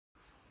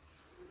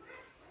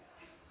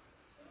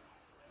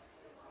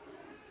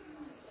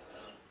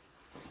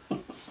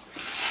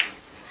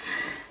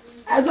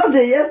I done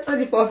the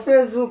yesterday for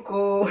Facebook.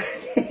 Oh.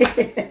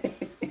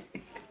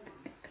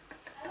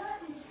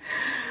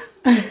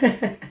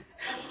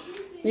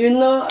 You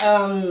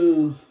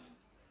know,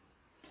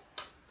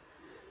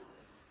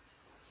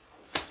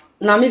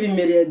 now maybe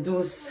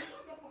Edos,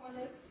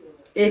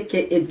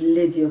 aka the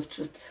Lady of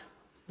Truth,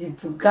 the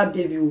Buga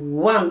baby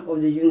one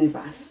of the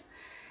universe.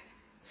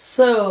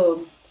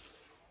 So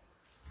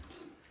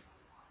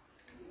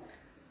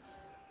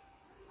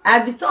I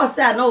be told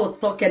say I don't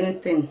talk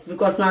anything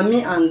because now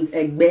me and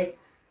Okagbe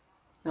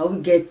now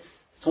we get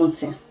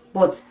something.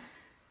 But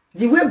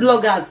the way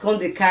bloggers come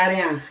the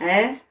carry on,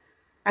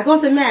 I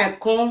can't say me I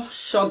can't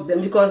shock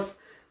them because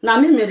now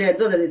me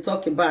Edos that they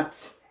talk about,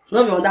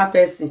 not be on that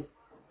person,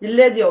 the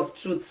Lady of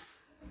Truth.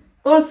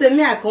 Can't say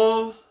me I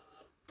can't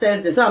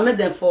tell them, so I made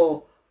them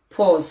for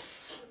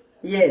pause.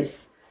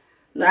 Yes,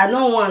 I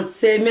don't want to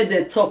say make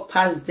them talk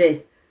past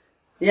there.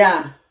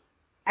 Yeah,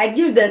 I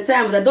give them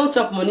time, but I don't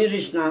chop money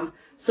rich now.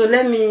 So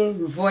let me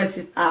voice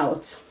it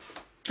out.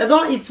 I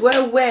don't eat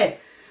well.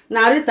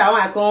 Now Rita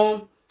I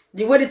come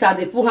the way that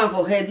they put hand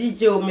for her,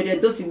 DJ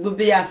Edos will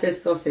be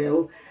ancestors.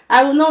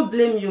 I will not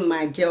blame you,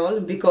 my girl,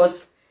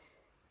 because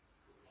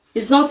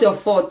it's not your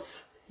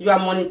fault. You are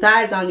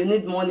monetized and you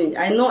need money.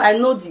 I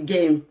know the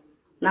game.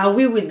 Now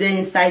we will there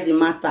inside the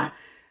matter.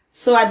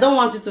 So I don't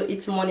want you to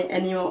eat money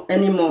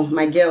anymore,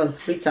 my girl,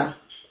 Rita.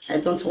 I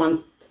don't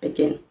want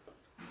again.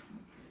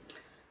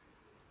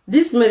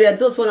 This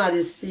Edos one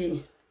I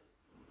see.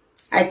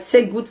 I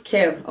take good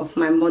care of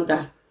my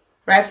mother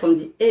right from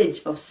the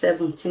age of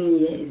 17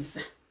 years.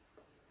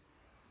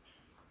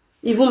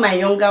 Even my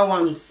younger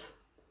ones.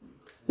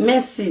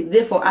 Mercy,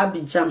 they for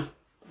Abidjan.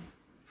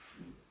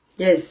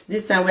 Yes,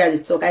 this time where I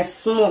talk, I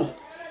small.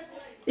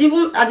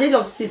 Even at the age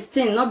of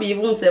 16, not be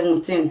even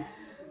 17.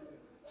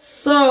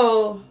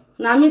 So,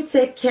 now me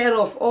take care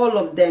of all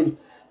of them.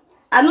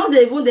 I know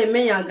they even the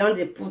men and gun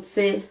they put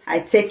say, I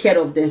take care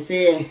of them.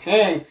 Say,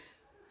 hey,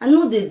 I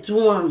know they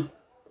do them.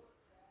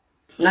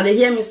 Now they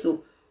hear me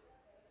so.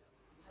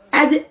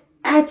 I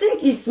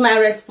think it's my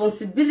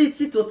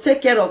responsibility to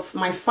take care of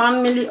my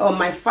family or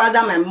my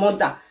father, my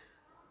mother.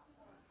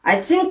 I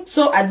think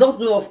so. I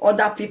don't know of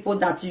other people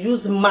that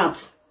use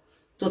math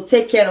to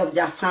take care of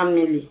their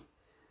family.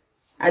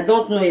 I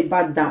don't know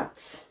about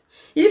that.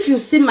 If you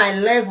see my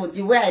level,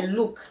 the way I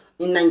look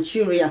in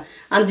Nigeria,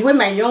 and the way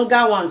my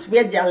younger ones,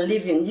 where they are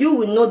living, you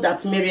will know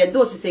that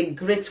Edos is a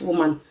great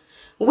woman.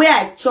 Where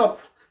I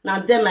chop, now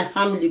then my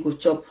family go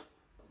chop.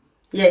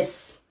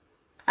 Yes.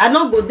 I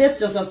don't go this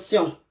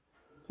situation.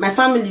 My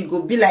family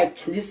go be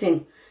like,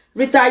 listen,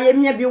 Rita,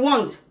 you be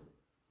warned.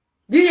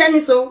 Do you hear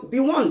me so? Be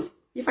warned.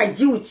 If I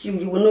deal with you,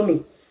 you will know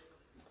me.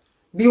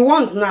 Be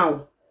warned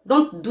now.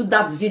 Don't do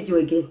that video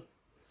again.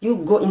 You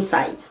go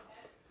inside.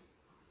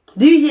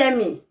 Do you hear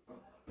me?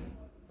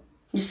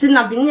 You see,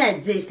 now being here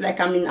days like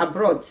I'm in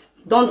abroad.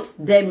 Don't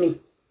dare me.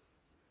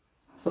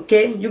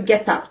 Okay? You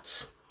get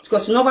out.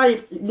 Because you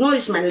don't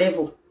reach my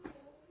level.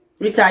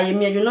 Rita,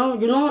 you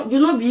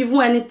know be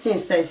even anything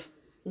safe.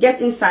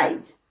 Get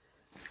inside.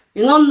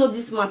 You don't know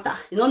this matter.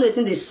 You don't know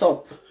anything they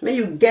sup. May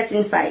you get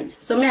inside.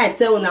 So may I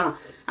tell you now,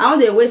 I don't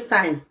they waste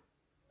time.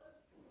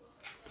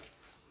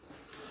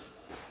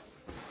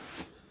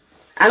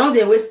 I don't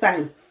they waste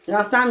time. You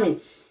understand me?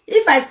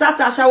 If I start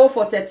a shower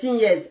for 13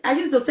 years, I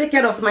used to take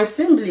care of my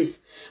siblings.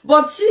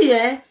 But she,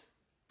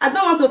 I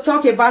don't want to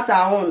talk about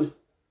her own.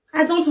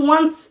 I don't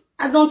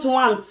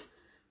want.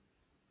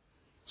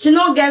 She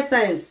no get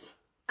sense.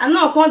 I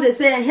know when they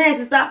say, hey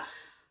sister,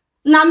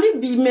 na me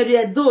be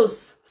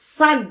Edos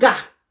saga.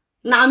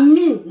 Na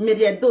me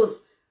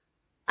Edos.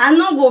 I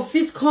no go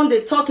fit come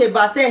they talk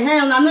about say, hey,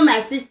 I know my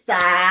sister.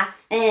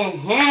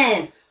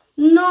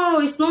 No,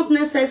 it's not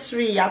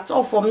necessary at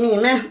all for me.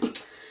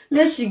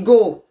 May she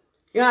go.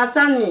 You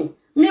understand me?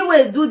 Me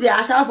will do the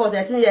Asha for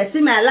 13 years.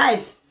 See my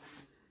life.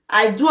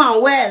 I do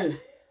am well.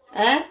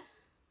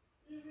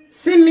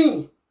 See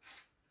me.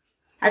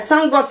 I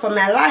thank God for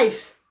my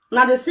life.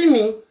 Now they see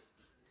me.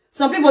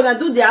 Some people that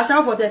do the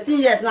Asha for 13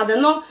 years. Now they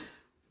know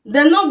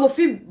go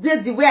feel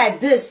the way I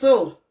did.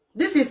 So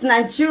this is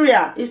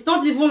Nigeria. It's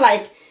not even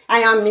like I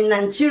am in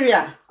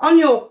Nigeria. On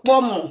your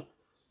pomo.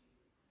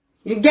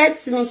 You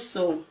get me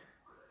so.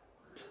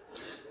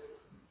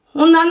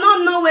 Una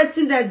not know what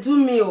they do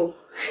me. Oh.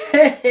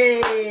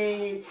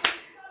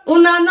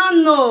 Una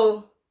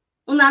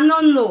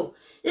not know.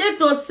 If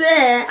to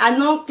say I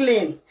not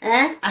clean,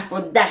 I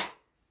for die.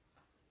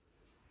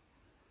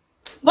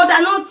 But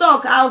I not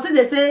talk. I'll say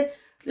they say,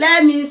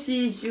 let me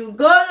see you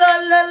go la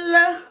la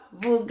la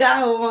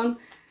buga on.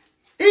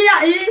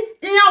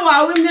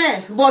 Iya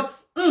women.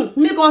 But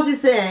me can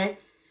say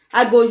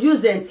I go use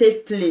them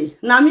take play.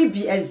 Na me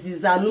be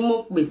eziza no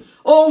mo pe.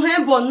 Oh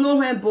hebo no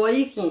hebo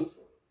ikin.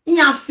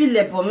 Iya feel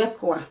le bo me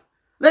kwa.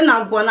 When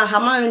I go na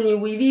hamani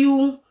with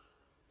you.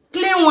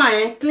 Clean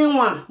one, clean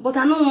one. But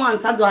I don't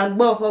want to do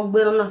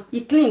Okagbe na.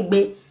 You clean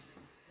be.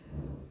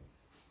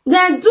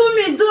 Then do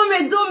me.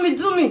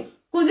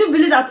 Could you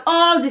believe that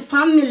all the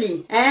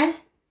family, I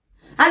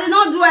did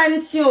not do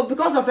anything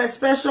because of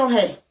expression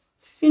hair.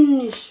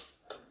 Finish.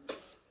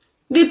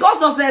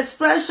 Because of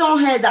expression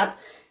here that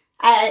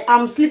I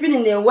am sleeping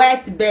in a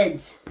wet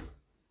bed.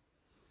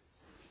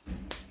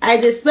 I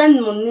dey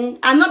spend money.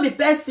 I not be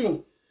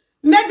person.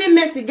 Maybe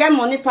Messi get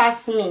money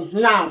past me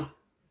now.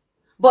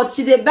 But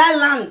she dey buy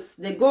lands.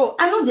 They go.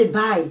 I know they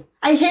buy.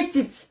 I hate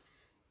it.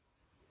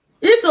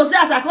 If to say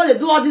as I call they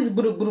do all these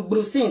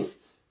bru things.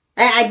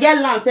 And I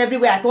get lands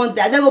everywhere I can't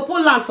die. They will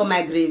put lands for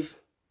my grave.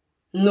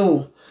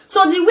 No.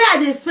 So the way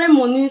I dey spend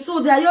money, so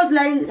they are just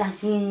like,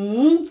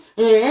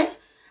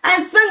 I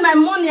spend my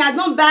money, I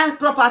don't buy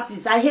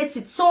properties. I hate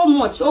it so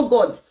much. Oh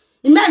God.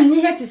 You make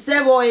me hate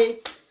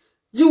it,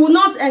 you will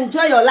not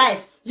enjoy your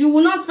life. You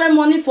will not spend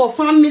money for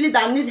family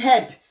that need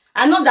help.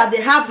 I know that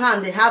they have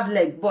hand, they have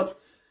leg, but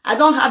I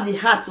don't have the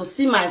heart to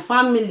see my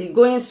family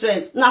going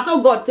stressed. Now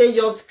so God tell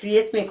just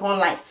create me con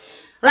life.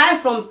 Right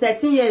from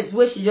 13 years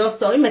where she just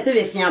told me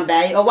te fian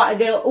bay or what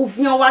girl ou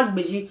fian wak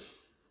beji.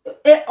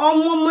 E o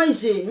moment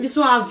je, this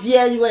one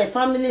vie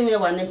family me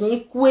wane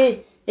ki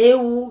kwe e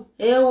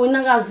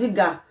naga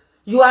ziga.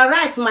 You are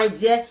right, my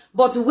dear,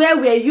 but where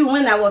were you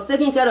when I was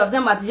taking care of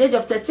them at the age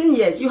of 13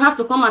 years? You have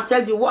to come and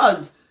tell the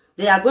world.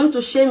 They are going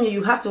to shame you.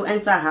 You have to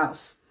enter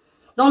house.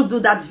 Don't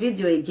do that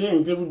video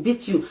again. They will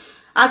beat you.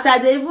 As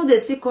I even they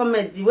see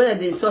comment, the way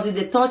they insult you,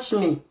 they touch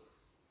me.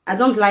 I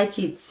don't like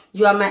it.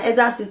 You are my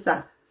elder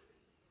sister.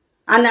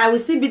 And I will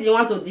still be the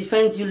one to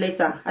defend you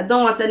later. I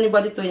don't want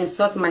anybody to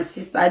insult my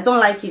sister. I don't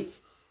like it.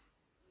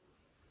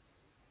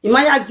 You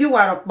might argue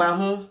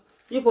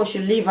people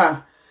should leave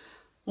her.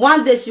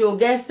 One day she will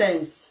get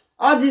sense.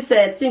 All this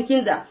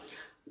thinking that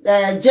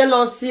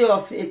jealousy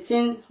of a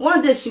thing.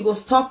 One day she will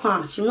stop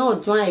her. She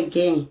not join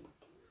again.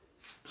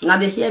 Now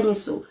they hear me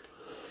so.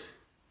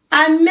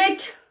 I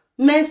make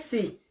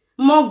Mercy,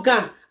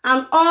 Morgan,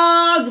 and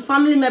all the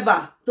family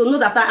members to know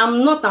that I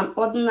am not an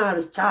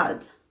ordinary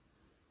child.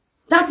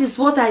 That is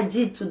what I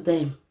did to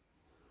them.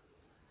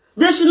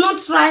 They should not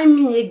try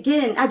me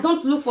again. I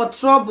don't look for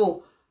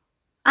trouble.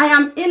 I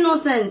am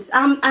innocent.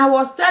 I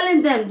was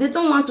telling them, they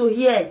don't want to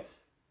hear.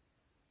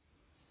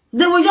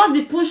 They will just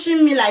be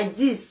pushing me like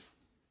this.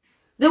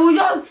 They will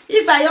just,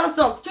 if I just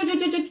talk,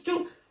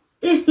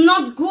 it's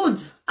not good.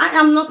 I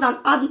am not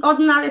an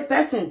ordinary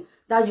person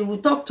that you will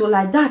talk to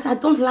like that. I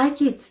don't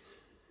like it.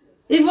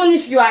 Even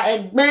if you are a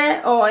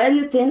bear or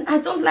anything, I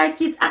don't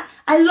like it.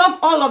 I love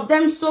all of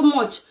them so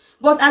much,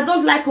 but I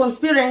don't like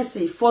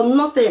conspiracy for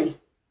nothing.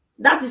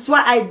 That is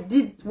why I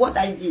did what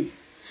I did.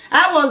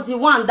 I was the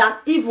one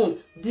that even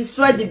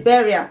destroyed the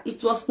barrier.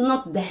 It was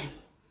not them.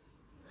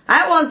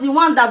 I was the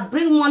one that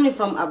bring money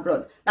from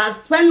abroad, that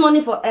spend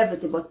money for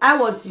everything, but I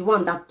was the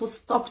one that put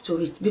stop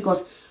to it.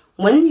 Because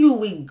when you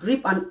will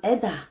grip an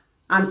elder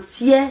and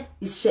tear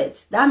his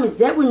shirt, that means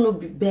there will not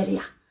be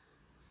barrier.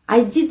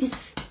 I did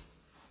it.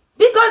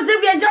 Because they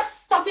were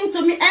just talking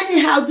to me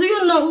anyhow. Do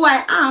you know who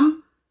I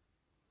am?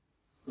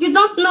 You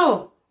don't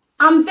know.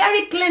 I'm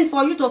very clean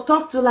for you to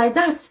talk to like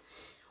that.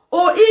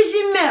 Or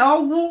Ijime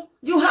or who,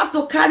 you have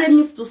to carry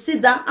me to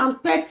sit down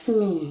and pet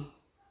me.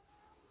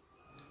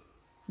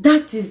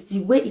 That is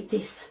the way it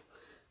is.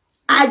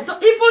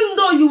 Even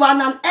though you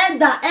are an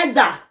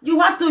elder, you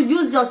have to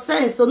use your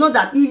sense to know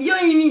that if you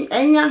in me,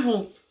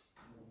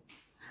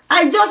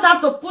 I just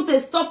have to put a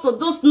stop to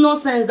those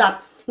nonsense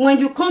that when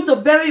you come to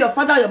bury your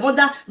father or your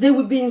mother, they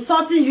will be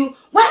insulting you.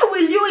 Why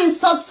will you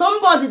insult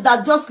somebody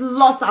that just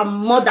lost a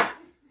mother?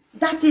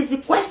 That is the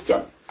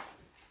question.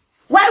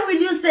 Why will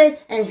you say,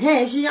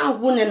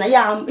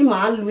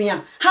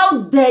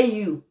 how dare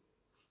you?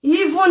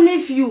 Even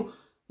if you,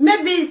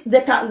 maybe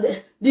they can,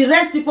 the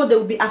rest people, they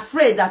will be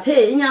afraid that,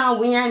 hey,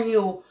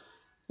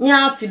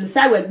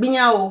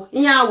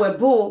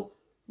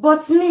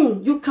 but me,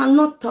 you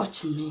cannot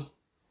touch me.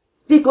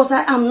 Because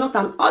I am not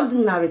an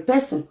ordinary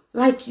person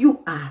like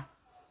you are.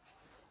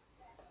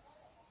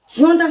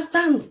 You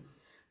understand?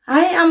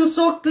 I am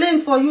so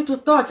clean for you to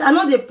touch. I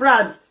know they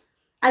proud.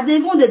 And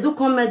even they do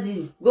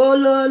comedy. Go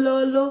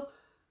lo.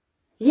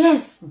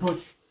 Yes,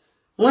 but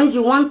when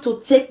you want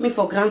to take me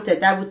for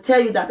granted, I will tell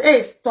you that,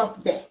 hey,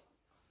 stop there.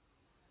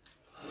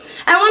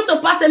 I want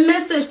to pass a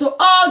message to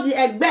all the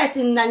Okagbes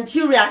in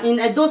Nigeria, in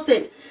Edos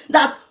State,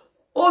 that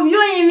of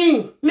you and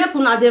me, make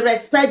una they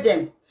respect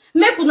them.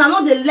 Make una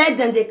know they let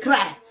them, they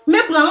cry.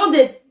 Make una know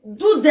they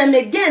do them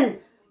again.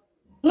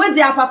 When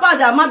their papa,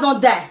 their mother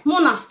don't die,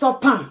 mona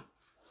stop them.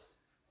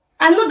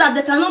 I know that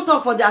they cannot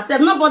talk for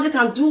themselves. Nobody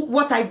can do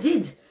what I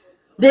did.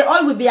 They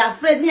all will be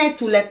afraid.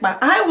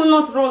 I will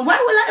not run. Why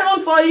will I run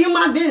for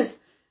human beings?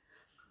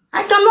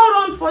 I cannot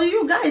run for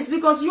you guys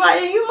because you are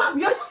a human.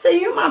 You are just a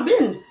human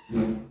being.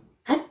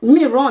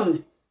 Me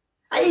run.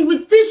 I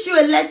will teach you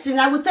a lesson.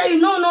 I will tell you,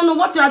 no,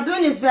 what you are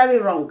doing is very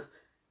wrong.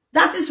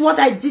 That is what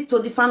I did to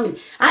the family.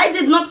 I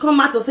did not come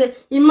out to say,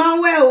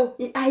 Emmanuel,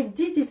 I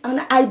did it and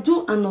I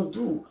do and not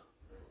do.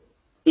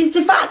 It's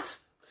the fact.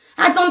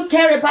 I don't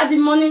care about the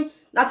money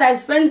that I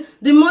spend,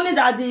 the money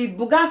that the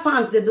Buga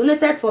fans, they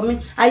donated for me.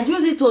 I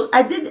use it to,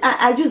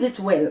 I use it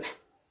well.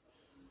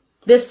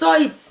 They saw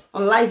it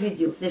on live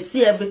video. They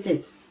see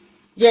everything.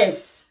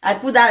 Yes, I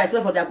put that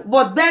respect for them.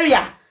 But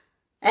burial,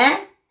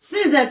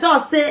 since they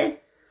thought say,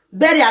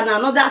 burial and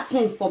another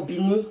thing for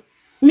Bini.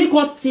 Me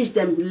can't teach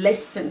them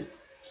lesson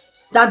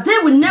that they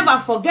will never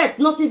forget,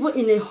 not even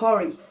in a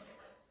hurry.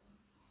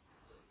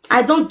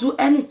 I don't do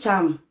any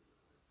charm.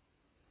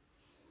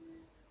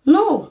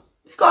 No,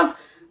 because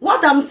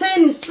what I'm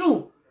saying is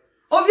true.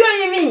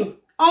 Obviously, me,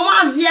 on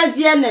one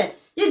vienne,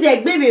 you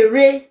the baby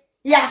Ray,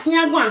 yeah,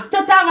 one,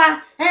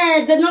 Tatawa,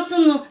 the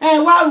notion,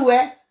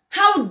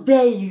 how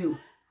dare you?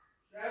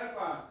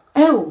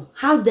 Oh,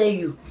 how dare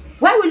you?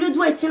 Why will you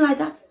do a thing like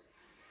that?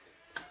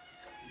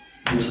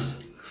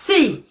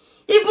 See,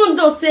 even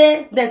though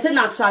say there's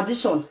a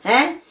tradition,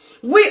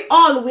 we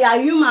are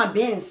human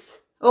beings,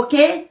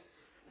 okay?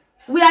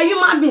 We are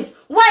human beings.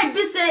 Why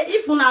be say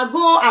if we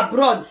go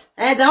abroad,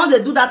 they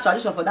don't do that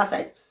tradition for that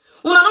side?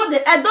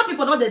 Don't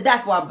people know they die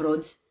for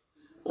abroad?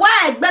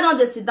 Why Egbe don't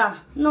they sit down?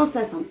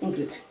 Nonsense on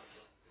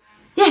ingredients.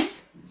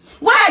 Yes.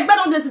 Why Egbe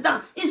don't they sit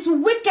down? It's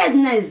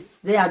wickedness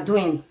they are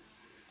doing.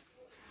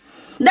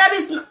 There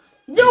is no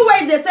the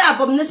way they say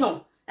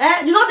abomination.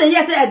 You know they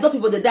hear say Edo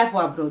people they die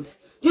for abroad.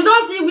 You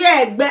don't see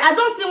where Egbe. I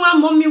don't see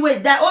one mommy way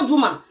die old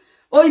woman.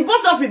 Or you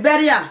both of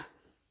Liberia.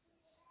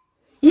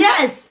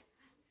 Yes.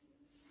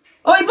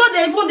 Or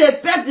even they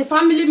pet the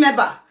family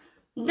member.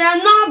 They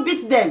not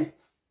beat them.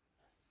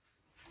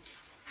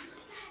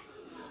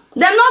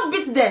 They not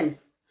beat them.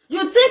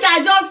 You think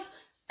a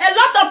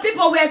lot of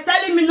people were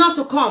telling me not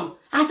to come.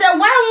 I said,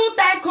 why won't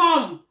I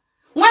come?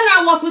 When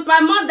I was with my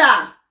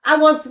mother, I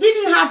was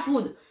giving her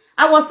food.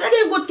 I was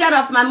taking good care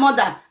of my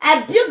mother.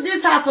 I built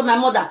this house for my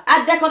mother.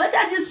 I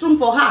decorated this room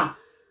for her.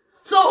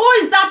 So who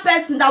is that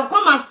person that will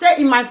come and stay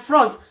in my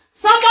front?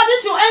 Somebody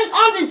should end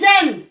on the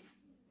gen.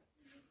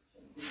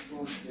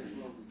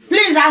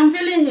 Please, I'm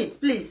feeling it.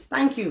 Please,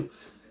 thank you.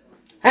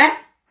 I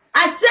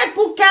take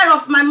good care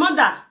of my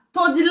mother to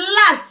the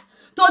last,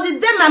 to the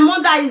day my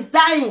mother is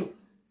dying.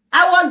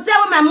 I was there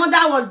when my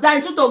mother was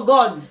dying, true to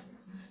God.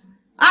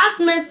 Ask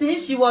Mercy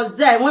if she was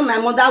there when my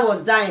mother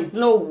was dying.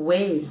 No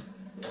way.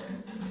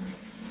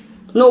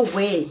 No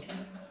way.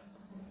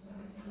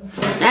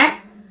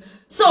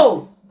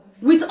 So,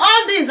 with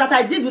all this that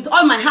I did with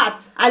all my heart,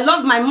 I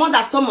love my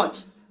mother so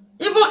much.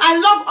 Even I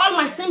love all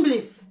my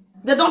siblings.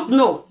 They don't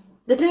know.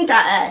 They think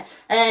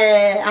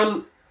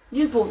I'm...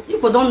 You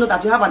people don't know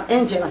that you have an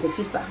angel as a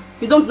sister.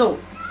 You don't know.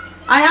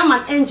 I am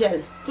an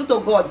angel. True to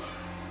God.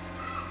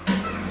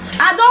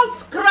 I don't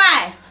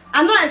cry.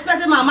 I'm not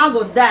expecting my mama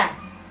to die.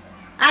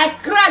 I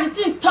cry. The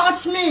thing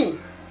touched me.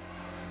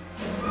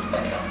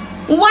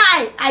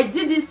 Why I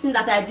did this thing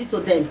that I did to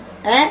them?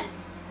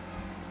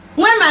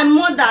 When my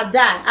mother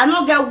died, I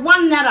don't get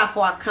 1 naira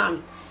for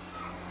account.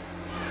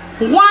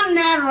 1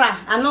 naira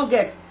I don't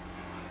get.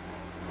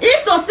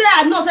 If to say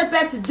I know the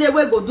person day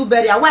we go do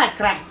burial, why I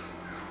cry?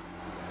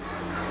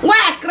 Why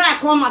I cry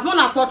come out?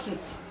 Mona talk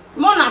truth.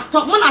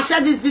 Mona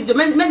share this video.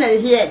 Make them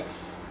hear.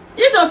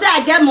 If to say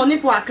I get money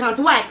for account,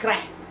 why I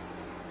cry?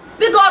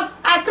 Because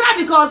I cry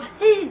because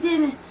hey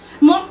Jimmy,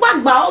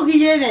 mokpa gba ogi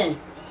yere.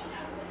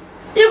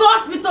 You go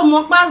hospital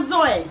mokpa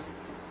zoe.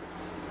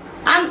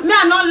 And me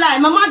I not lie.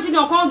 Mama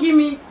Junior can't give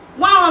me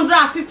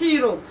 150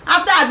 euro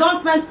after I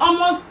don't spend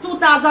almost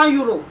 2,000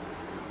 euro.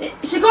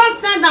 She can't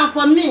send them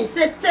for me.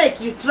 Say take,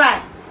 you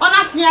try.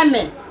 Ona fear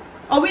me.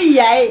 Or we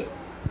ya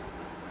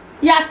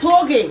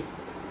toge.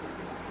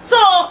 So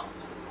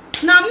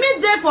now me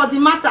there for the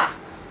matter.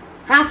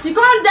 And she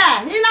can't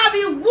die. He na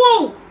be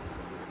woo.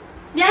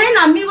 Behind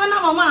a me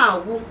gonna mama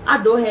woo. I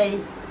do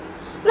hey.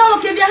 No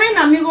okay behind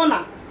a me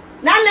gonna.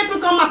 Now make me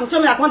come out to show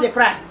me I can't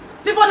cry.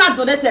 People not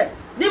donated.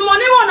 The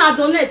money wanna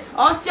donate.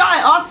 Or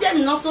see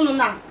me no soon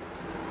now.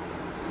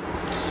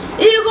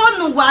 You go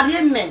no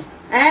worry me.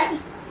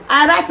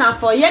 I write down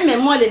for you me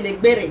more le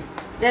gbere.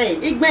 Hey,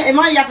 igbe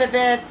ma ya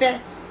fe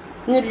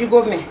ni bi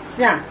go me.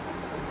 Sia.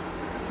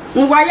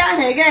 Nwaya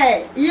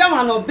hege, you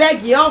want no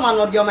beg, you want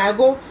no your my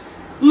go.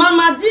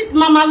 Mama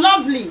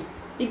Lovely,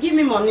 he give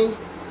me money.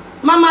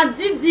 Mama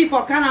Didi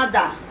for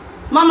Canada.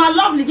 Mama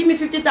Lovely give me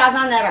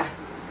 50,000 naira.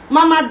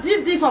 Mama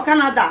Didi for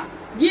Canada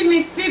give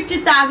me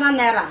 50,000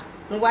 naira.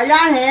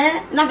 Nwaya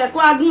he, na fe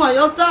kwa agun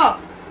yo to.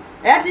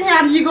 Ti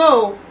yan you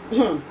go.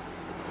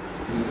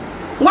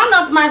 One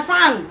of my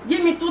fans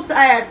give me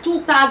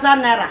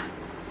 2,000 naira.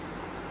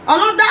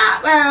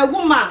 Another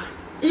woman,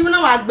 even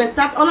though I've been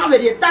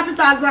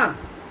 30,000.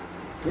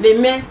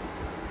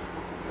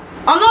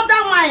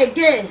 Another one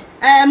again,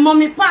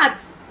 Mommy Pat,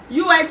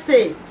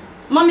 USA.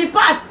 Mommy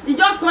Pat, he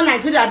just called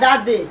Nigeria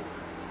that day.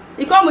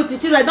 He come with the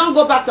children, don't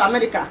go back to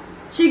America.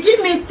 She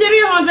give me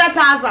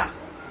 300,000.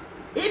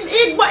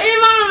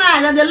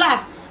 And they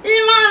laugh.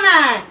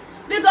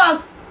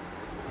 Because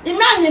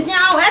imagine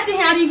how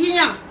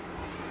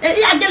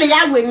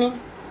with me.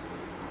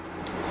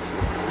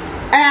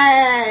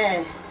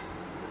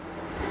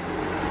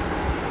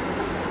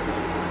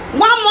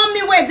 One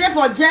mommy wait there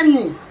for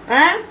Germany.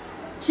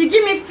 She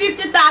give me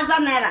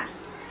 50,000 naira.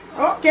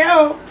 Okay,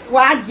 oh,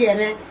 what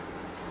again?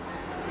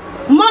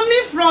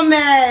 Mommy from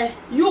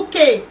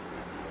UK,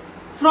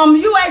 from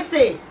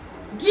USA,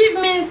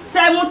 give me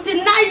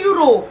 79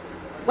 euro.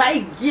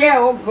 Why, yeah,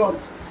 oh God.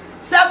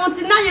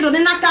 79 euro,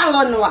 then I can't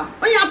learn.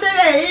 When you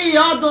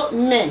tell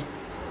me,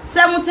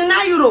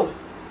 79 euro.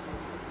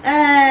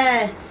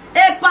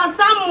 Pa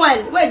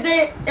Samuel, where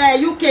they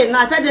UK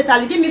now,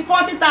 Italy, give me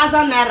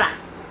 40,000 naira.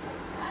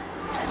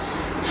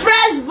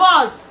 Fresh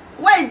boss,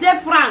 where they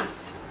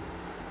France.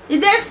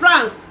 He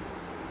France.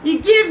 He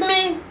give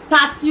me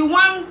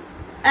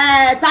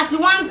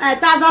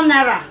 31,000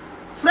 naira.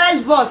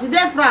 Fresh boss, he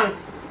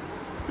France.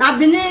 Now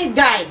Benin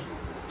guy.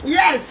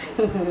 Yes.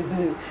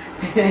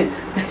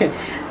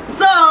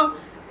 So,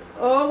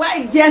 oh,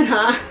 why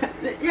Jenna?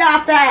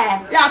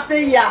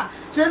 Yeah.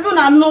 Je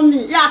don't know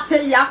me.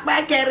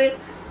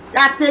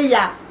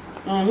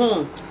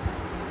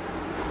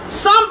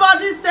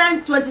 Somebody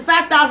sent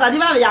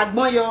 25,000.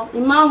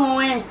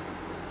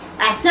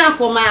 I sent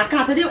for my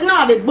account.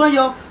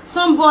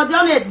 Somebody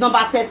on it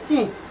number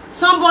 13.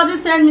 Somebody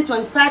sent me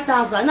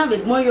 25,000.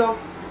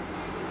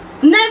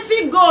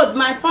 Nephew Gold,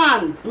 my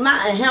fan. On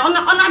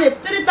the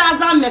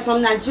 3,000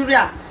 from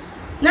Nigeria.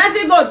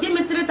 Nephew Gold, give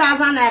me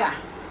 3,000 naira.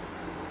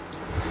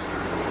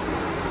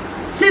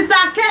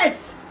 Sister Kate,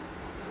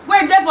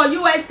 wait there for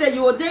USA,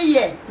 you were there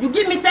here. You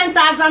give me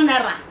 10,000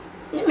 naira.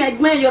 You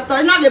make me your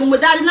toy. Now the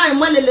mother, now you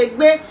money leg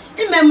be.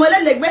 You make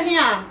money leg be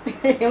here.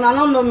 You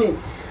don't know me.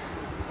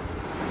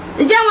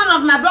 You get one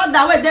of my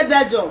brother wait there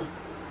Belgium.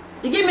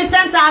 You give me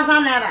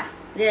 10,000 naira.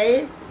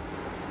 Yeah.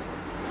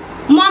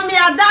 Mommy,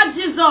 Dad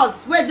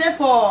Jesus, wait there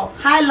for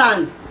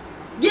Highland.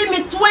 Give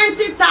me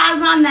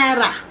 20,000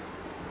 naira.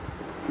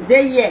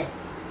 There here.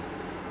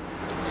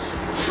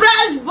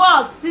 Fresh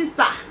boss,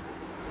 sister.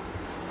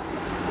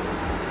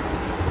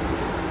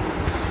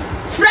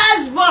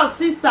 Fresh boss,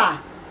 sister.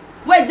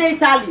 Wait there,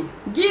 Italy.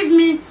 Give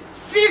me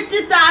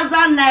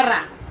 50,000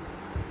 naira.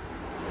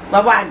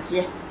 Baba,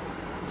 yeah.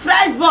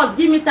 Fresh boss,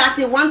 give me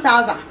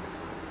 31,000.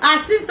 Our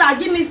sister,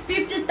 give me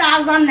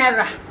 50,000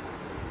 naira.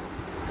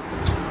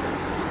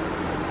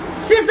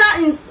 Sister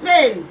in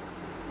Spain.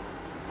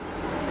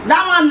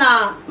 That one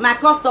my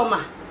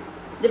customer.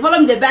 They follow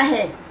me the buy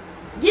hair.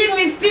 Give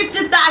me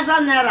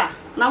 50,000 naira.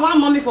 Now one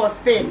mommy for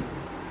Spain.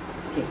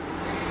 Okay.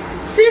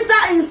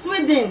 Sister in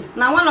Sweden.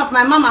 Now one of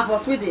my mama for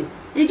Sweden.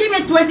 He give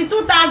me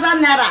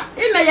 22,000 naira.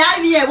 He may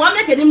have here. What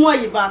make any more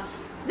yiba?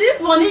 This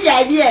money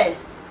here.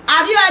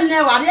 Are you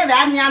never? Are you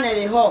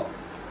never home?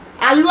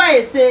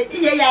 Always say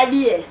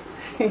here.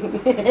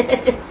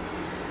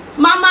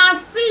 Mama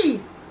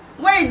C.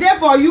 Wait there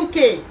for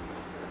UK.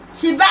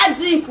 She buy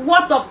drink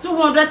worth of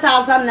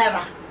 200,000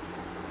 naira.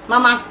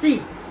 Mama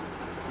C.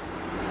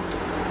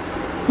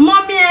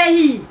 Mommy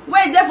Ehi,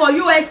 wait there for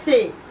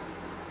USA.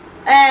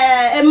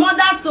 A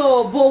mother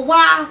to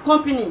Bowa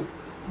company.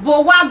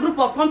 Bowa group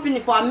of company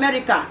for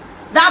America.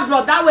 That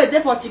brother wait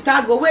there for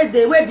Chicago. Wait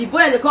be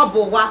boy they call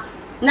Bowa.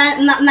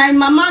 Na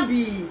mama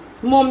be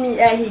Mommy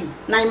Ehi.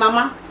 Na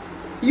mama.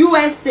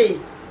 USA.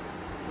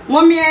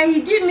 Mommy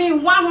Ehi give me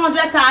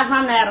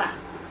 100,000 naira.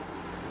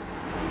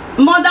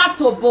 Mother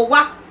to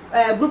Bowa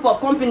group of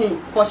company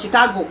for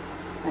Chicago.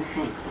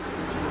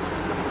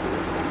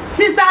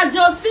 Sister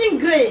Josephine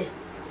Gray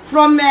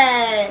from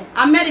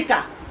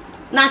America,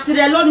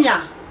 Sierra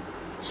Leone.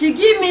 She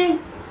give me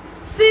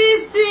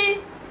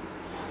 60.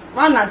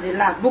 One of the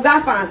last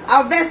Buga fans,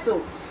 our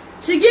vessel.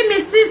 She give me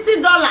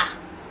 $60. I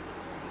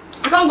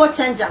can't go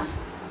change her.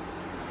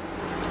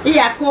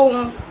 Here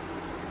come.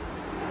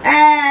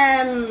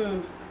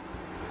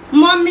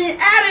 Mommy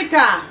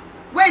Erica,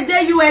 where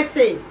they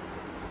USA.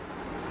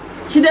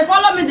 She dey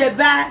follow me the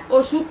buy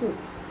Oshuku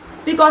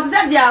because she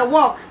said their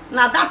work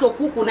now that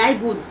Okuku na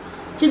good.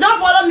 She don't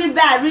follow me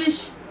buy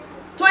reach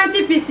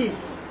 20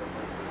 pieces.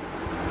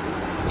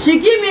 She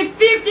give me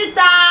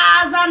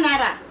 50,000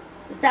 naira.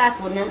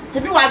 Telephone now. She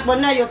be work but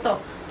now you talk.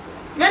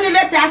 When you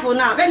get telephone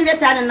now, when you get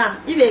telephone now,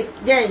 you be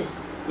gay,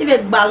 you be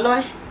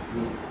baloy,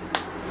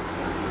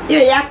 you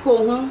be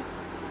yako.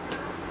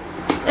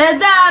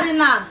 Daddy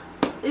now,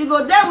 you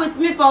go there with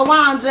me for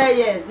 100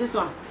 years. This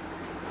one,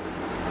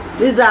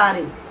 this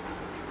daddy.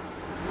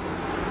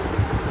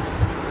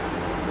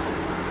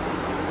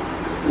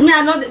 Me,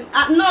 I know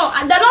no,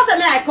 they don't say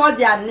me I call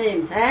their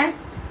name,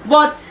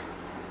 but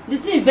the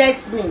thing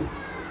vex me.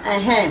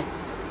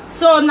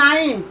 So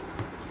Naim.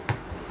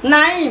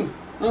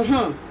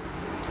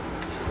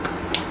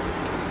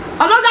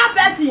 Another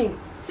person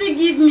see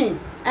give me,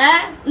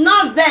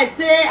 not vex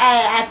say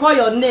I call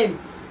your name.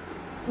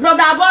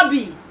 Brother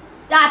Bobby,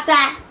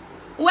 yata,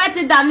 where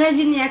the damage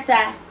in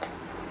yata.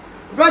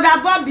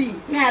 Brother Bobby,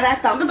 me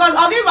right down because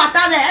of you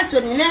whatever else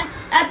when you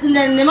at the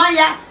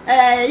Nemaya,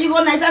 you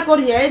go never call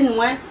here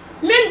anyway.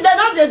 Mean they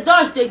not the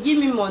dodge they give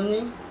me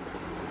money.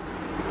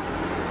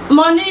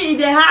 Money is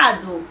the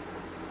hard though.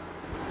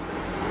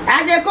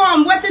 And they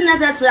come waiting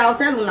necessary, I'll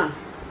tell you now.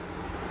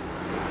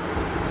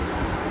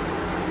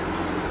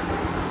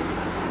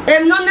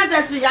 If not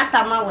necessary,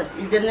 yatamawe,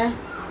 you didn't.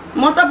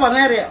 Motor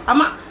Pomere,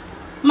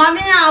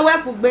 Mammy, I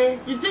work with me.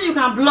 You think you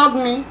can blog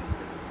me?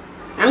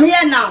 I'm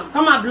here now.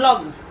 Come and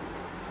blog.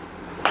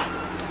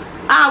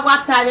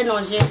 What time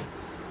on je?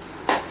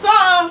 So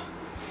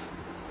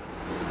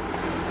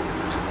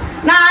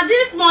now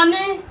this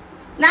money,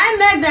 now I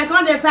make them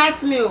come they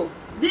fax me.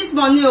 This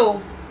money,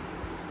 now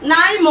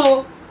I'm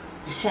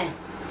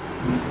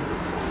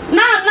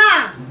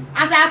now I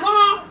as I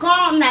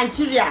come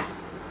Nigeria,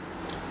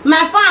 my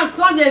fans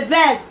come the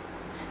verse.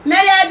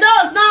 Mary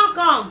Edos don't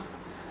come.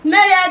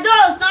 Mary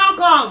Edos don't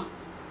come.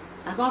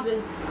 I can't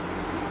say.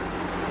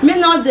 Me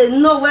not they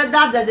know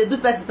whether they do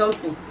person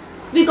something.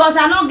 Because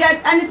I don't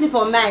get anything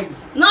for mind.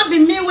 Not be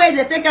me where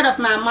they take care of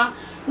my mama.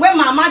 When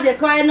mama they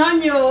call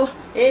on you.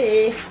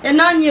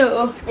 On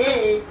you.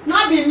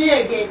 Not be me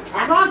again.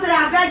 I can't say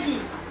I beg you.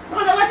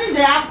 What is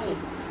the apple?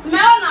 Me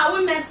on a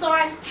women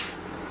soy.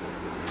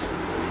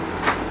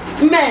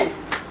 Men.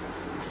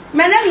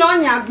 Men no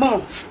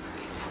nyagbon.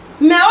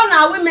 Me on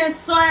a women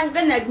soy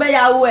when egbe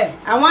ya we.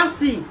 I want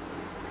see.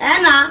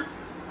 Ena.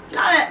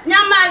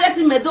 Nyama get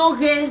me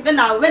doge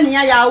when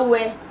ya we.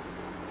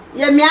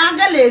 Ye me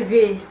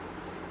agale.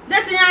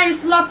 That thing is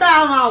slaughter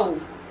now.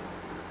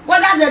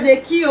 Whether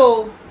they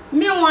kill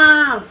me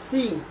want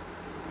see.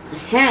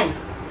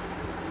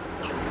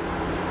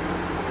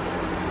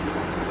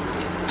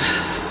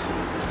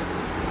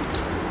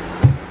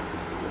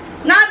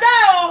 Now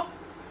there,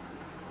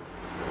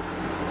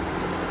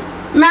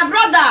 my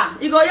brother,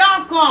 you go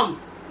y'all come.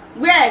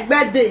 Where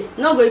birthday?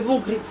 No go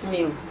even greet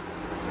me.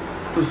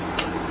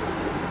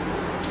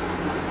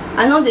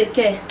 I know they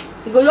care.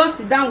 You go y'all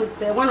sit down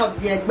with one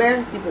of the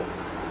Egbe people.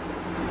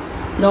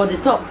 No, they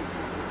talk.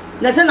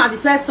 They say not the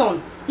first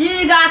son.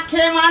 You got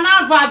came and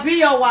vabi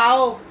your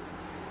wow.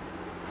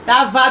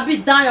 That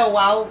vabi down your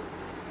wow.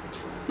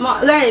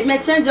 Hey, me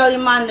change your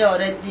money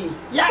already.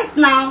 Yes,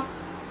 now.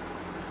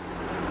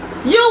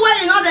 You when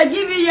you know they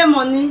give you your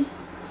money.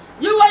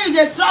 You when you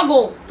they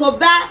struggle to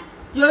buy.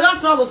 You don't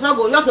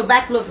struggle. You have to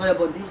buy clothes for your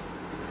body.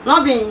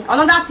 Not being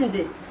another thing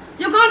there.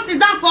 You can't sit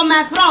down for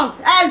my front.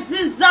 As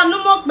this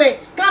Zanumokbe.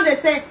 Can't they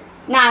say,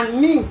 now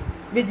me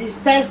be the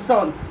first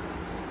son.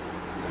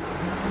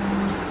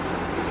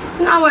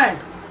 Now where?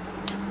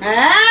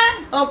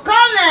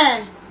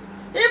 Okagbe.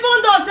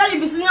 Even though say you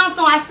be senior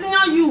son, I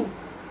senior you.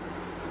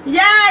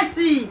 Yes,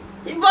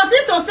 but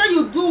if to say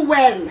you do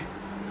well,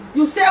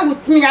 you say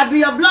with me, I be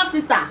your blood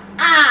sister.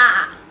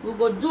 We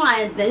go do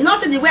anything. You know,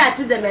 see the way I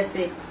treat them, I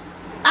say,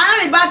 I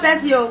am a bad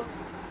person.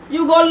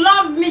 You go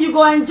love me, you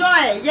go enjoy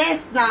it.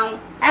 Yes, now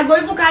I go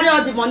even carry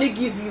all the money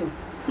give you.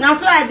 Now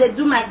so I they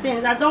do my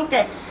things. I don't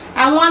care.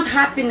 I want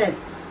happiness.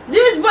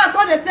 This boy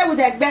come they stay with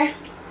Egbe.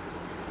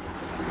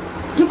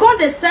 You can't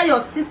they sell your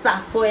sister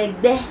for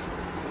Egbe.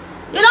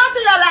 You don't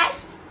see your life.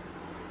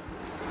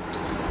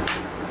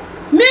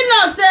 Me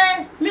no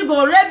say me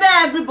go rebel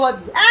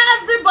everybody.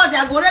 Everybody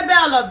I go rebel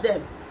all of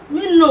them.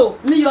 Me no,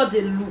 me you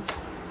they look.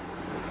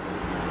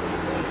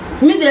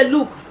 Me they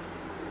look.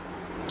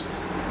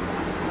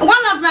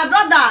 One of my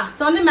brother,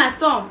 Sonny my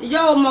son,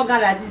 you're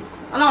Morgan like this.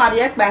 I don't want to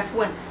react by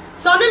phone.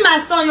 Sonny my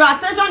son, your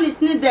attention is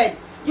needed.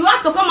 You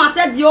have to come and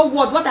tell the old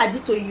world what I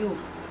did to you.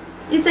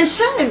 It's a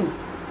shame.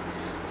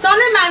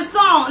 Sonny my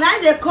son, now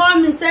they call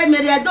me say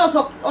Mary Edos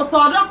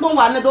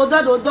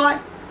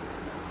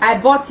I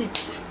bought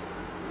it.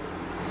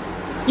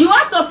 You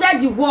have to tell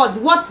the world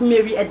what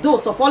Mary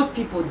Edos of all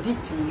people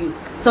did to you.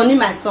 Sonny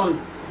my son.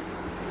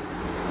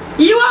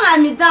 You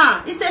want me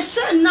down. It's a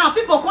shame now.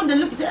 People come to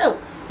look and say, oh.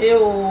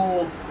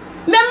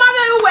 Me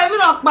mama you wear me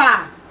rock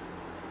ba.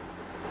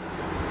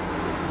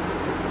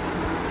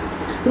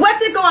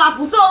 What it go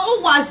up? So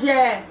who was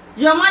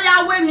your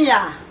mama wear me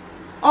ah?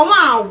 O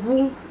ma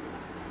wu.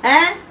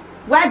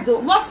 Where do?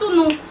 What so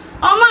no?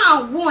 O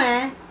ma wu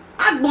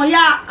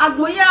Agboya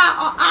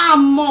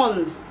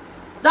amon.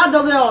 That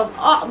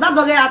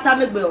doge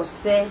atamegbe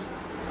ose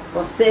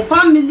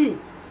family.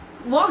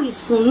 What is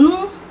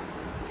sunu?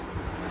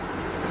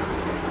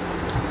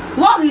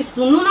 What is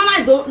sunu?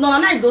 No,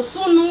 I do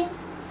sunu.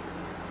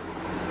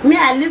 Me,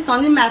 I leave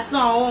Sonny my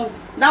son.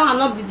 That will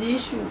not be the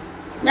issue.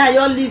 Me, I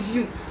just leave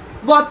you.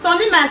 But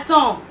Sonny my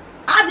son,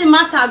 how the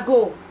matter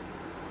go?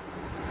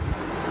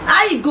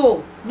 How you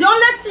go? The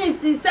only thing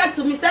he said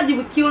to me, said he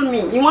will kill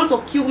me. He want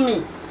to kill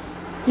me.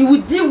 He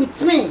will deal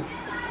with me.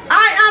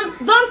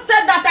 Don't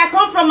say that I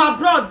come from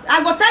abroad.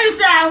 I go tell you,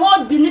 say I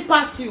hold beneath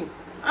past you.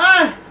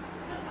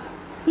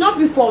 Not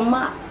before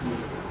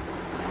maths.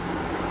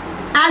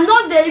 I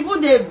know they even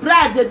they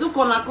bribe, they do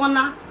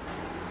corner.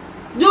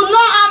 You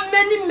know how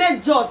many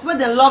majors where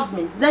they love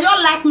me. They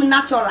don't like me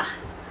natural.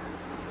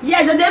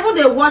 Yeah, they even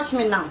they watch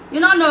me now. You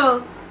don't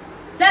know.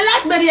 They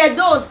like Mary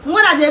Edos.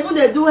 When are they even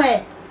they do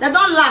her? They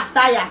don't laugh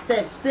at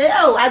yourself. Say,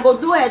 oh, I go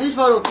do her this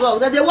 4 o'clock.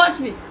 Then they watch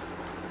me.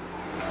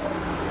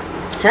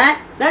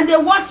 Then they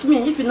watch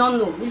me if you don't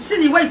know. You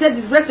see the way you take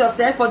disgrace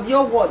yourself for the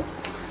whole world.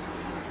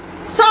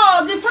 So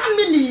the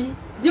family,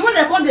 the way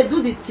they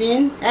do the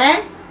thing,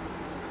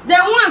 they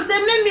want say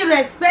make me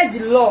respect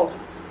the law.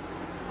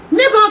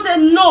 Me gonna say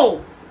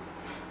no.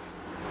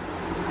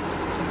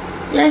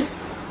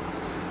 Yes,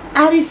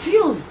 I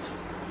refused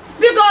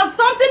because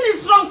something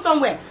is wrong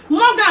somewhere.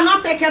 Morgan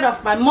not take care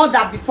of my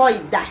mother before he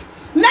died.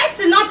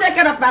 Mercy not take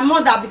care of my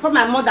mother before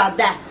my mother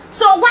died.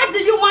 So why do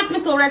you want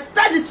me to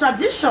respect the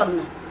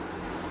tradition?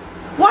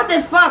 What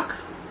the fuck?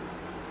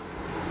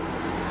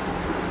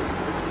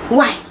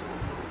 Why?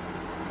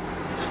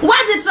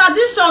 Why the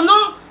tradition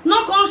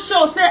no come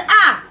show say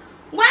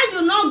why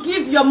you not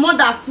give your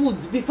mother food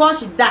before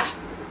she die?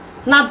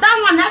 Now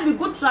that one have a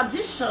good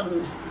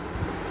tradition.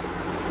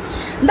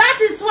 That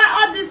is why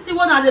all these things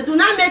that they do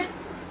not make,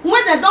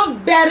 when they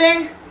don't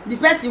bury the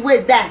person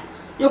way there,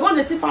 you're going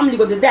to see family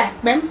go to there,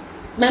 ma'am.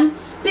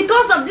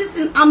 Because of this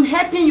thing, I'm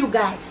helping you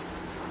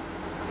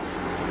guys.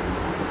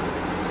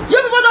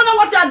 You people don't know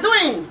what you are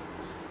doing.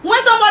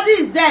 When somebody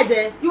is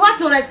dead, you have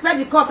to respect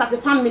the cause as a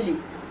family.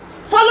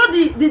 Follow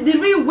the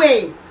real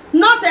way.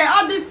 Not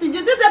all this thing.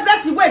 You think the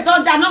best way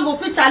don't die, not go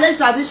fit challenge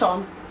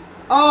tradition.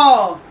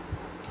 Oh.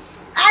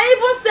 I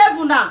even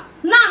say now.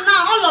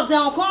 Now all of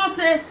them will come and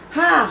say,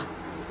 ha,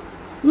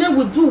 may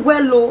we do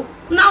well, oh.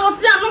 Now we'll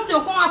see not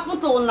your come happen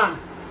to now.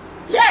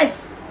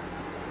 Yes.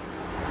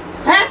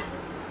 Eh?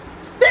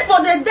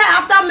 People they die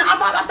after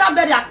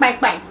bury.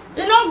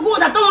 You know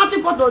good. I don't want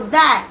people to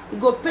die. You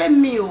go pay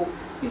me, oh.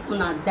 People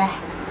not die.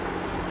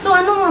 So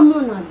I know I'm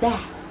gonna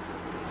die.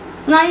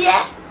 Now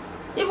yeah.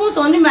 Even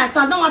so, only my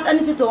son, I don't want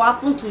anything to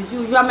happen to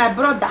you. You are my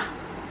brother.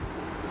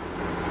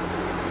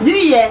 Do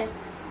you hear?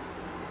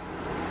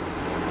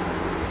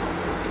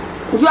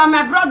 You are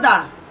my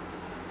brother.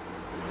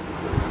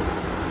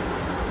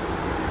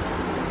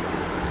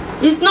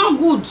 It's not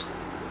good.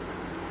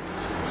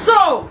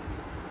 So,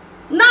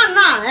 now,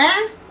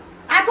 I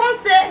can't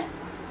say,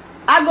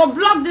 I go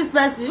block this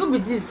person. Who be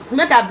this?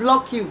 Make I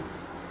block you.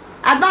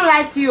 I don't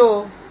like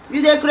you.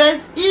 You the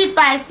crazy. If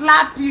I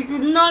slap you,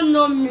 you don't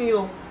know me.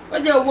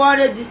 What they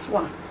worry this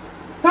one?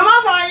 Come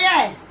on for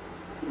here.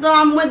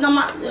 Don't wait no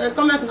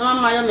comment no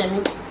my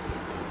memi.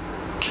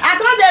 I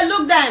can't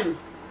look them.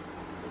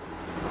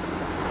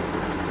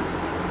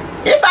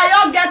 If I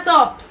all get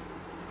up,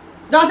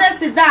 don't say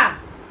sit down.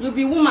 You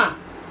be woman.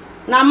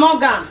 Now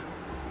Morgan.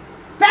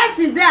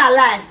 Person they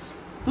alive.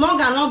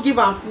 Morgan not give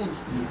her food.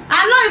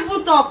 I not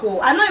even talk. Oh.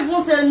 I not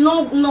even say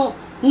no.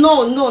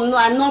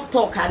 I not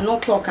talk.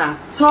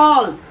 At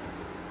all.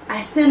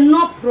 I say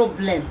no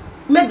problem.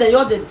 Make the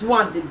other do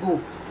and they go.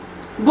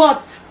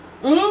 But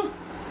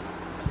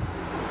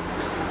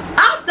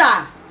after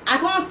I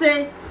can't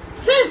say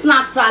since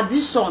not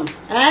tradition,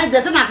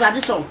 there's not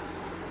tradition.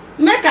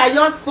 Make I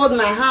just fold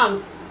my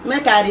hands,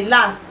 make I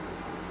relax.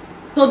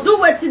 To do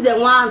what they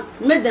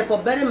want, make them for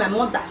bury my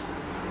mother.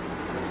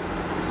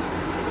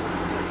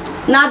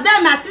 Now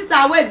then my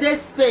sister where they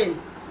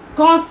Spain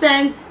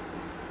consent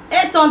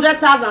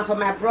 800,000 for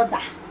my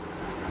brother.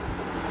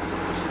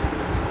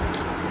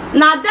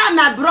 Now then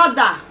my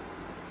brother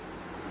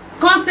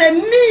come say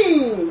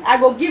me, I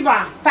go give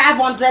her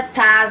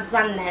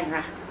 500,000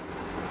 naira.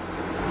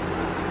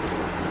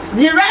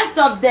 The rest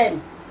of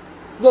them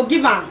go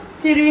give her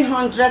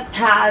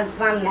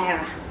 300,000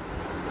 naira.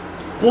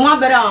 Woman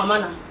better on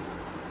mana.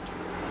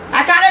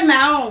 I carry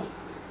my own.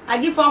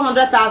 I give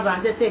 400,000. I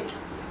say take.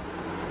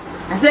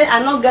 I say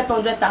I not get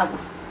 100,000.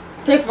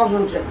 Take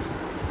 400.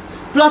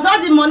 Plus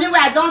all the money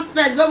where I don't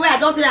spend, where I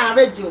don't take on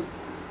radio.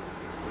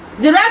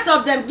 The rest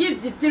of them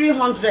give the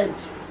 300.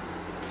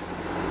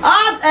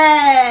 All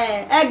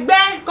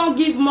Okagbe can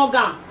give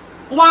Morgan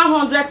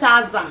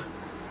 100,000.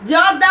 The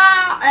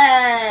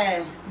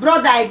other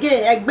brother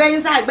again, Okagbe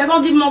inside Okagbe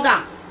can give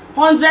Morgan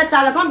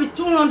 100,000. Can be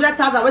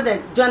 200,000 with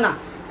the journal.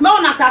 Me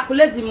wanna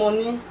calculate the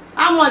money.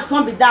 How much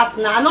can be that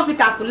now? I know if you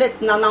calculate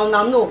now.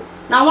 No.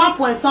 Now 1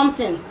 point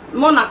something. Me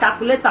wanna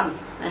calculate them.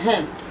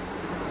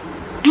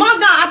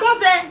 Morgan, I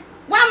can say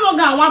when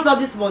Morgan want all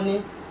this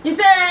money, he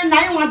say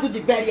now you want to do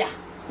the burial.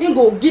 He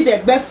go give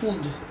Okagbe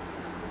food.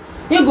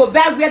 He go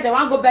buy where they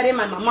want to go bury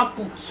my mama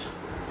put.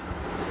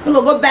 He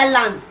go buy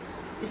land.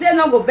 He said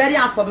no go bury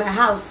her for my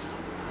house.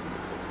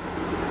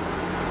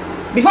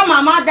 Before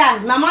mama die,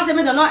 mama said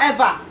me do not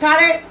ever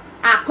carry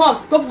a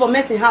corpse go for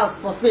messing house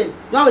for Spain.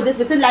 You want with this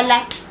person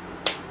like.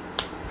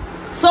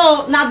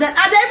 So now the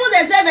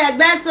they save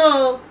Okagbe.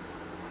 So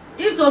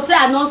if to say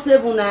I not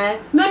save una,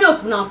 many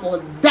of una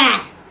for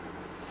die.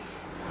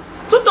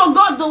 True to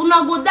God, do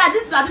not go die.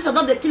 This tradition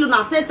don't they kill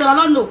una. I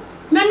don't know.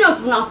 Many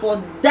of una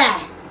for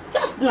die.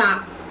 Just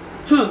now.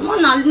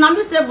 Now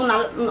me save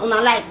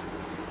una life.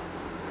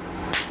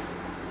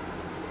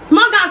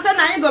 Morgan said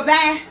now you go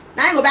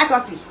buy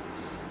coffee.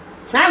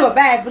 Now you go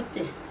buy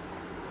everything.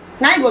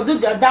 Now you go do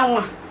the other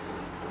one.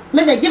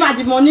 Make they give her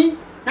the money.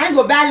 Now you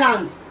go buy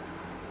land.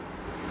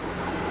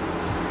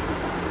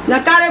 They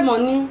carry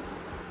money.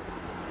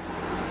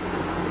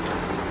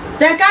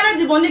 They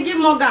carry the money give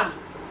Morgan.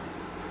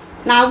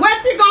 Now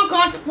what it gonna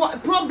cause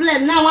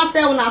problem now? I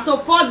tell you now. So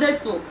 4 days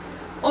to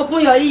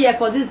open your ear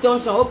for this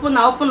junction. Open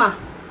now.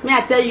 May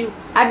I tell you?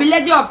 I be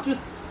lady of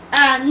truth.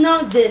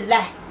 No they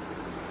lie.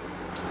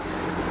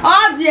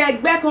 All the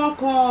Okagbe come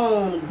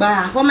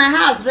for my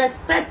house.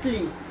 Respect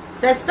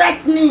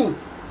me.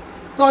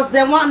 Because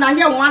they want now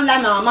here one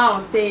lie my mama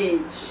on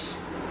stage.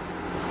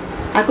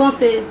 I can't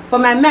say for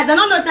my mad. They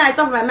don't know that I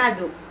talk for my mad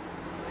though.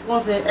 I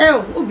can't say,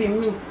 oh, who be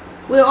me?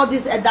 Where all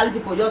these elderly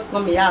people just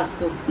come here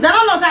so. They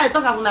don't know that I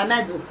talk for my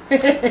mad though. I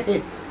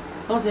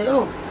can't say,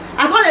 oh,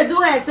 I can't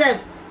do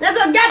herself. They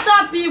say get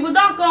up, people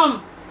don't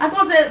come. I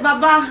can't say,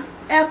 Baba,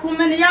 that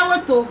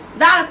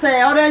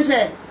orange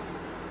hair.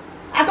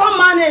 I can't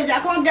manage, I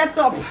can't get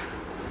up.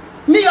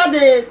 Me or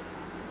the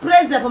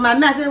praise for my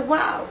man. I say,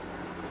 wow,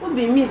 who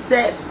be me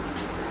self?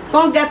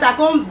 Come get her,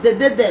 come they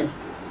did them.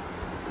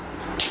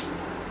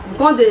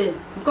 Come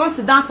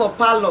sit down for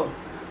parlor.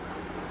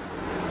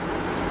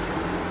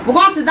 We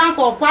come sit down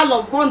for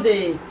parlor, come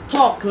they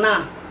talk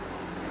now.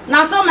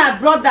 Now so my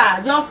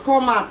brother just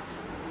come out.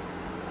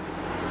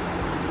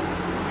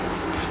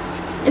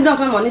 He don't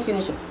pay money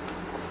finish.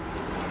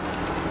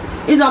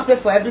 He don't pay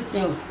for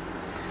everything.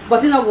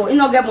 But he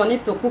not get money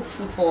to cook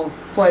food for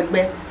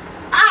Okagbe.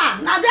 Ah,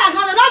 now they are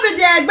gonna not be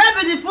the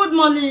Okagbe be the food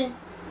money.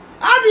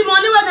 All the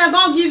money where they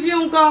gonna give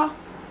you, uncle.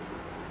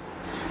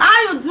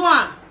 How you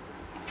doing?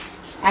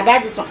 I buy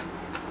this one.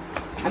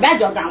 I buy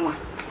the other one.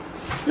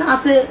 Now I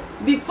say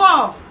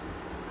before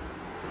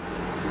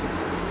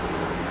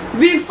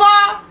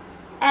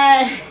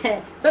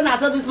so now I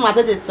told this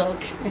matter they talk.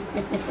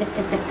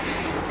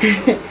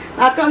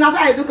 That's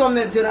why I do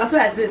comment too. That's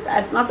why I did.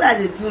 That's why I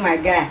did do my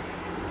guy.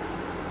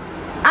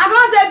 I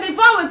gonna say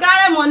before we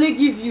carry money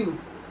give you.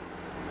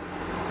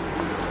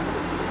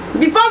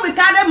 Before we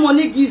carry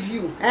money give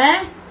you,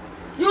 eh?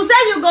 You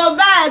say you go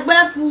buy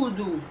Okagbe food.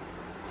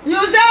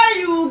 You say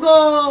you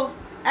go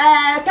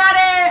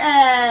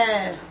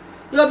carry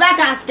your back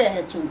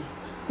casket too.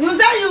 You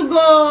say you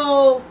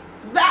go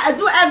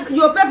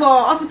you pay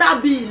for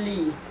hospital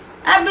bill,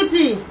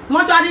 everything,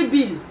 mortuary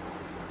bill.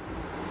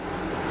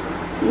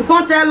 You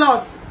can't tell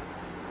us.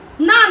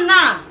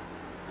 Nah.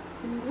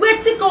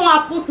 Wait till come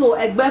happen to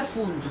Okagbe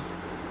food.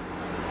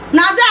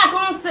 Now they are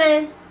gonna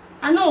say,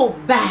 I know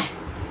buy.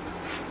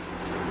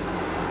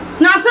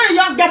 Now so you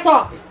just get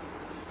up.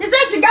 He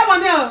said she got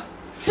money.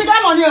 She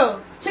got money.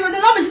 She was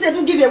not me she they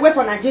do give away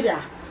for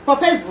Nigeria for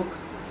Facebook.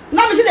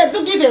 Not me she they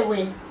do give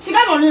away. She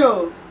got money.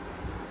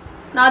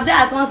 Now they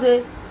are gonna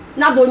say,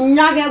 now do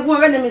nyaga go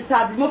when they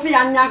start. Mo fi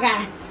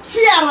nyaga.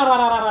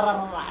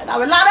 That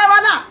will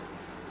la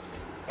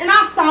ina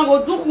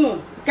sango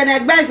duku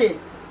kenegbeje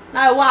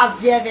na wa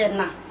vieve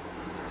na.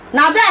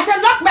 Now there I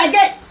said lock my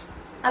gate.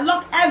 I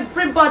lock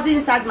everybody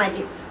inside my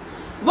gate.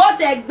 Both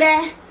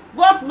Okagbe,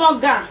 both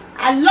Morgan.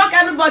 I lock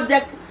everybody.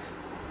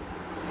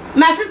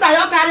 My sister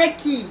you carry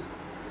key.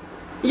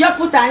 You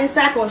put her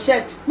inside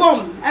conscience.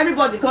 Boom.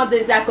 Everybody come to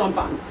inside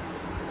compound.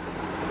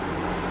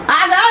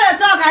 As I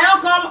talk, I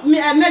all come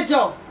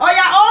major. Oh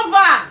yeah,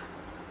 over.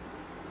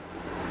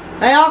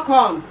 I all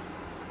come.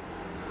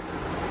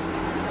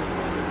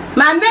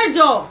 My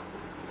major,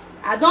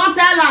 I don't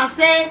tell her and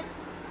say,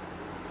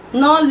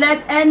 no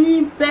let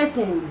any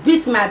person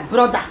beat my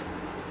brother.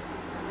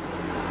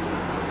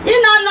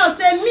 You know,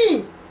 say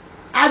me,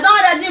 I don't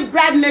already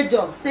bribe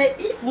major. Say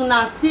if you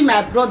not see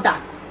my brother,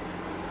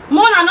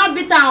 Mona not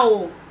beat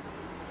her.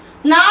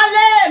 Now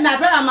only my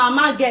brother and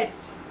mama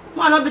gets.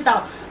 Mona not beat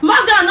her.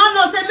 Morgan not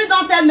know, say me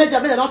don't tell major,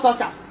 but they don't touch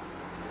her.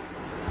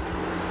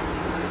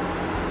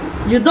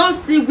 You don't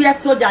see weird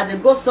soldiers, they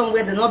go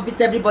somewhere, they not beat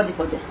everybody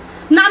for them.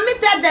 Now me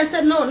tell them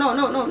say no.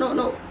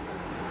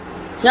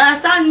 You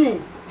understand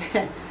me?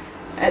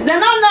 They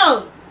don't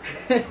know.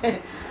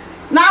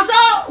 Now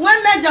so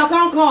when major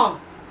come,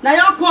 now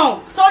you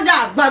come,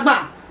 soldiers,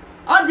 bag.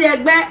 All the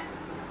Okagbe.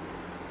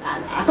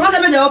 I can't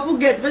say they open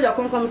gate, major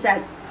come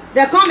inside.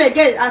 They come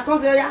again, I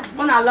can't say yeah,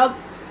 when I lock.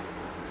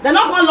 They're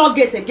not gonna lock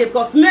gate again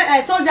because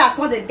soldiers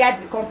want to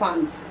get the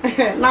compound.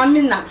 Now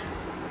me now.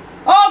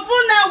 Oh,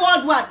 full name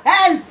worldwide.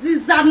 Eh,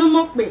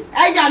 Zizanumokbe.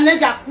 Eh, ya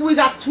neja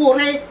kuiga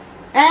toure.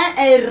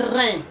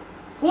 Erin.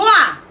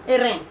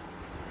 Erin.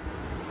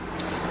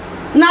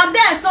 Now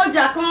there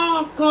soldier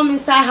come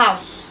inside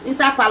house,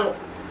 inside parlor.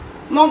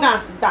 Morgan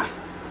sit down.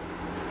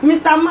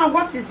 Mr. Man,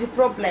 what is the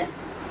problem?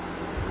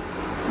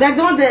 They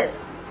don't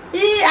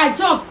I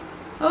jump.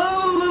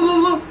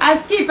 Oh, I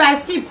skip.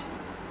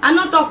 I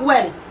not talk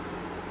well.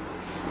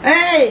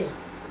 Hey,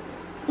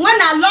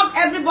 when I lock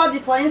everybody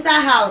for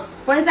inside house,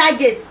 for inside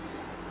gate,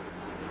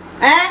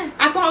 I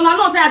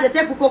not say I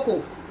take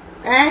cocoa,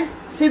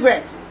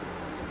 cigarette.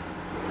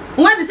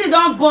 When the thing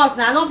don't burst,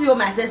 now I don't feel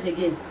myself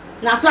again.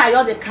 Now so I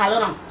hear the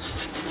color.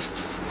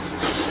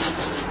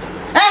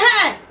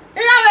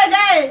 You know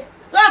again,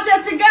 don't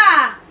say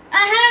cigar.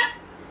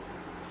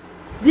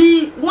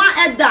 The one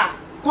elder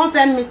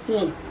confirm meet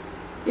me.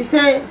 He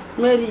say,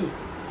 Mary,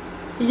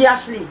 he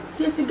actually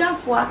feel cigar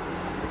for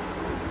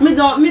me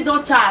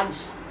don't charge.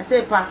 I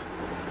say, pa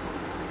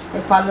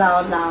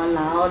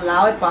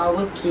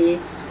okay.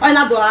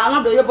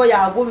 I do your boy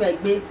go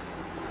make me.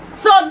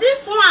 So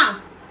this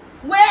one,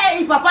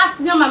 where if papa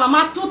senior my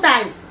mama 2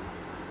 times,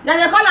 then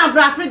they call him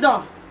bra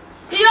freedom.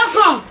 Here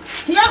come.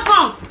 He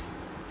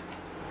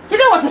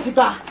said, what's a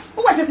cigar?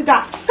 Who was a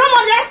cigar? Come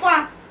on,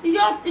 therefore. You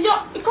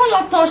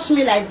can't touch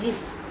me like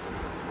this.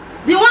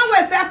 The one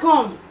where fair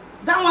come,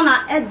 that one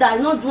I head that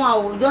not do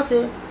I just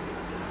say,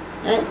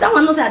 that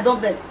one not say I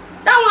don't best.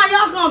 That one you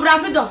come bra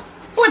freedom.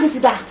 Who is a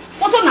cigar?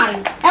 What's on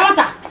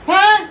that?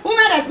 Who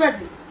may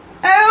respect?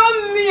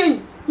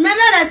 Me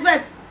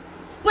respect.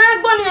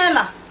 When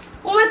Bonnie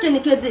who went in the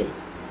kid?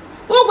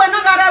 Who went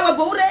not got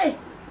away?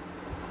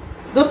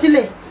 Don't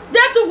delay. They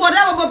do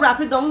whatever bra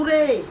freedom.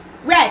 Where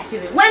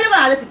whenever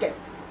I let ticket.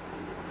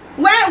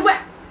 Where you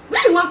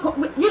want?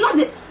 You know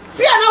the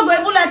fear not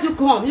going to let you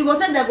come. You go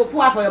send them go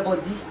pour for your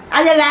body.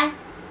 Ayela,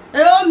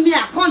 me,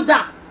 I come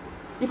down.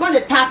 You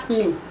can't tap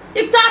me.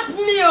 You tap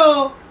me,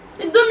 oh.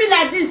 You do me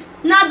like this.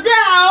 Now there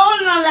I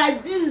hold on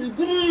like this.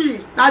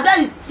 Now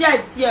there you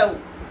tear.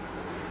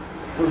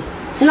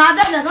 Now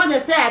there they're going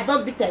to say I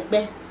don't beat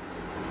Okagbe.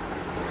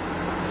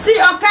 See,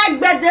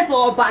 Okagbe there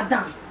for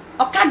Obadan.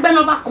 Okagbe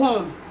never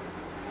come.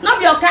 Not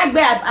be Okagbe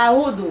I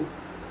hold, oh.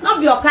 Not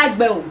be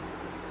Okagbe, oh.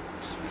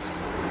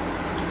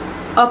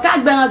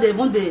 Okagbe not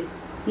even they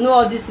know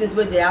all these things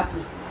where they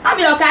happen. Not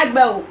be Okagbe,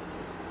 oh.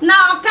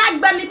 Now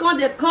Okagbe me come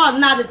they call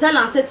now they tell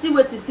and say see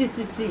what you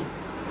see.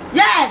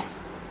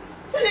 Yes.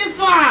 See this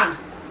one.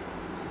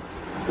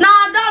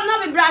 Now don't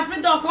not be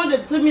Bradford don't come to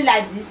do me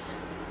like this.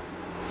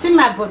 See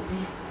my body.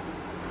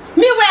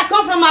 Me where I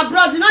come from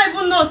abroad, you don't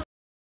even know.